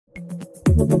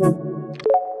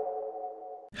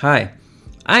Hi,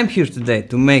 I'm here today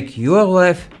to make your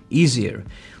life easier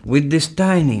with this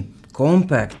tiny,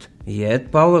 compact,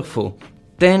 yet powerful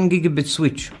 10 gigabit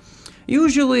switch.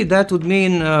 Usually that would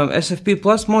mean SFP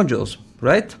plus modules,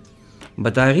 right?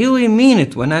 But I really mean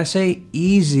it when I say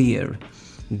easier.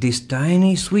 This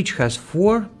tiny switch has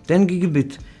 4 10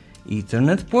 gigabit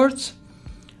Ethernet ports,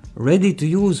 ready to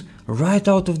use right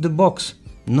out of the box.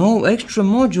 No extra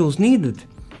modules needed.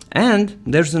 And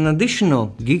there's an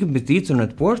additional Gigabit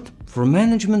Ethernet port for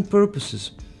management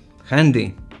purposes.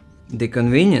 Handy. The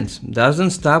convenience doesn't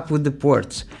stop with the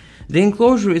ports. The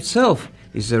enclosure itself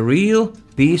is a real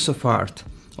piece of art.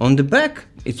 On the back,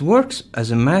 it works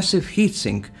as a massive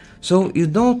heatsink, so you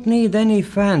don't need any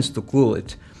fans to cool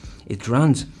it. It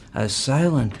runs as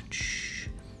silent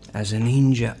as a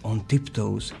ninja on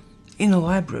tiptoes in a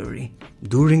library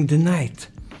during the night.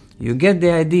 You get the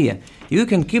idea. You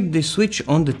can keep this switch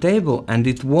on the table and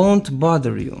it won't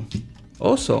bother you.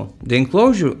 Also, the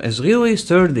enclosure is really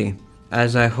sturdy.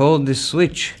 As I hold this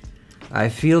switch, I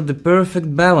feel the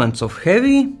perfect balance of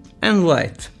heavy and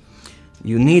light.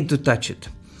 You need to touch it.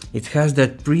 It has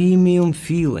that premium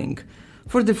feeling.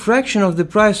 For the fraction of the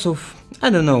price of, I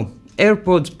don't know,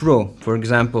 AirPods Pro, for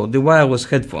example, the wireless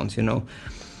headphones, you know.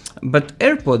 But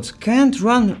AirPods can't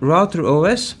run Router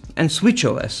OS and Switch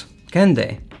OS, can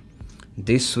they?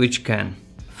 This switch can.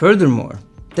 Furthermore,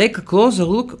 take a closer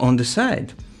look on the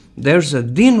side. There's a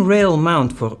DIN rail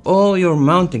mount for all your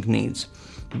mounting needs.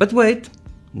 But wait,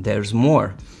 there's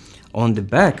more. On the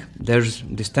back, there's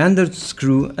the standard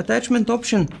screw attachment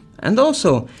option, and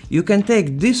also you can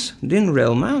take this DIN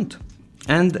rail mount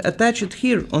and attach it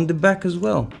here on the back as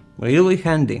well. Really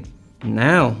handy.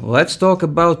 Now, let's talk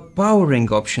about powering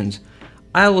options.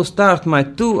 I will start my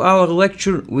 2-hour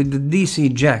lecture with the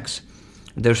DC jacks.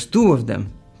 There's 2 of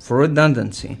them, for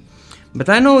redundancy. But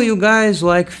I know you guys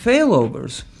like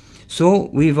failovers, so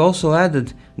we've also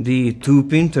added the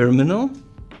 2-pin terminal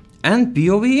and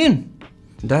PoE in.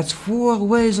 That's 4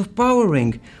 ways of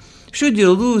powering. Should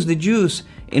you lose the juice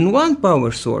in one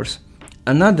power source,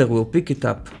 another will pick it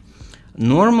up.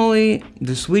 Normally,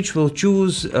 the switch will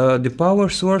choose the power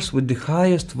source with the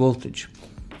highest voltage.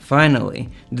 Finally,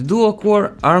 the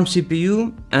dual-core ARM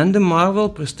CPU and the Marvell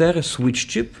Prestera switch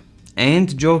chip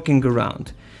ain't joking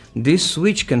around. This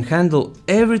switch can handle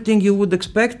everything you would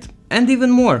expect and even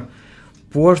more.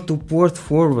 Port-to-port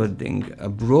forwarding,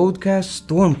 broadcast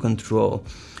storm control,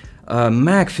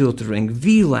 MAC filtering,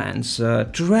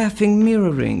 VLANs, traffic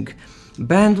mirroring,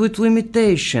 bandwidth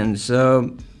limitations,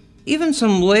 even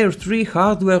some layer 3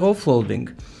 hardware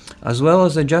offloading, as well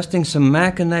as adjusting some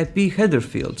MAC and IP header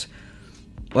fields.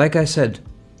 Like I said,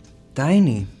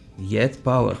 tiny yet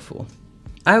powerful.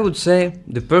 I would say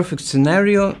the perfect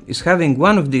scenario is having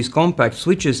one of these compact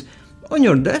switches on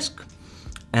your desk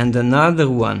and another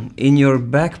one in your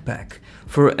backpack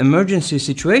for emergency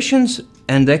situations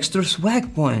and extra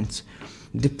swag points.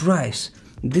 The price,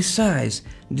 the size,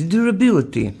 the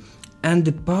durability, and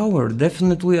the power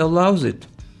definitely allows it.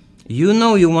 You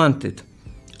know you want it.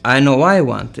 I know I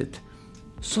want it.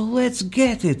 So let's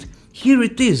get it. Here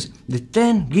it is, the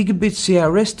 10 gigabit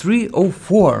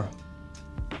CRS304.